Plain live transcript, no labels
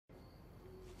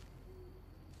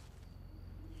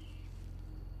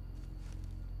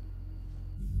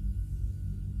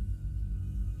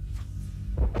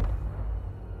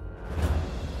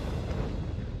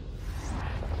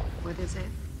What is it?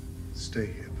 Stay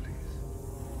here, please.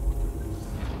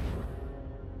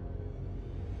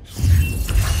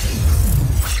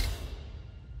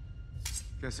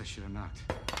 Guess I should have knocked.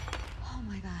 Oh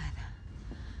my God.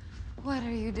 What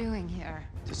are you doing here?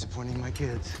 Disappointing my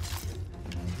kids.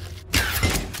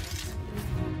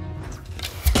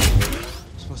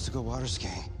 I'm supposed to go water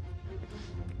skiing.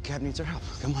 Cab needs our help.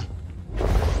 Come on.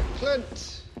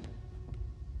 Clint!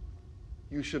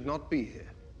 You should not be here.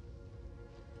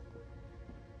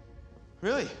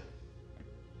 Really?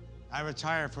 I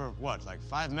retire for what, like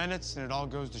 5 minutes and it all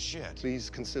goes to shit?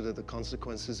 Please consider the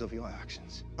consequences of your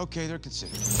actions. Okay, they're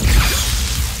considered.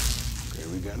 Okay,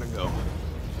 we gotta go.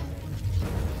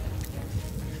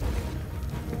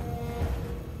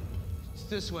 It's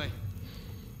this way.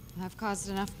 I've caused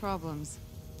enough problems.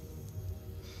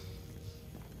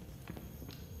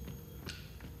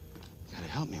 Gotta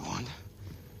help me, Wanda.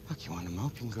 Look, you want to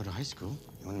mope, you can go to high school.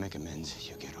 You want to make amends,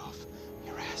 you get off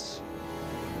your ass.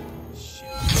 Shit.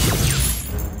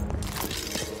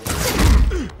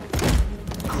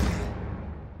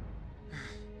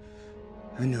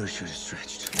 I knew I should have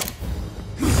stretched.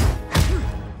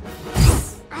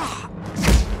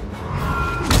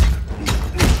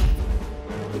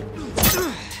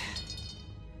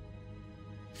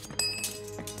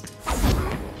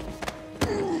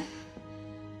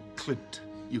 Clint,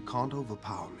 you can't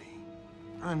overpower me.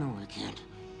 I know I can't.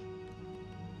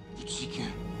 But she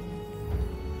can.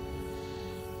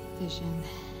 Vision.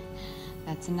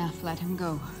 That's enough. Let him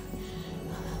go.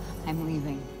 I'm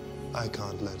leaving. I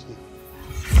can't let you.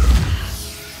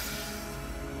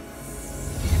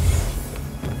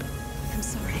 I'm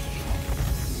sorry.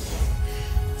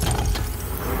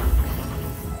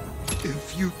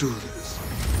 If you do this,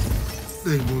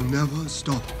 they will never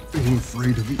stop being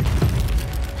afraid of you.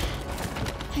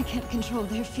 I can't control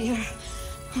their fear.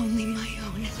 Only my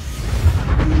own.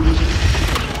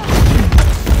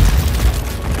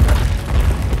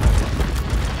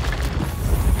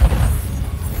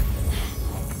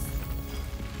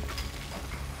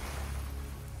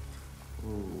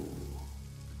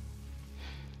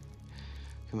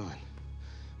 Come on.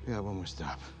 We got one more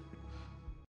stop.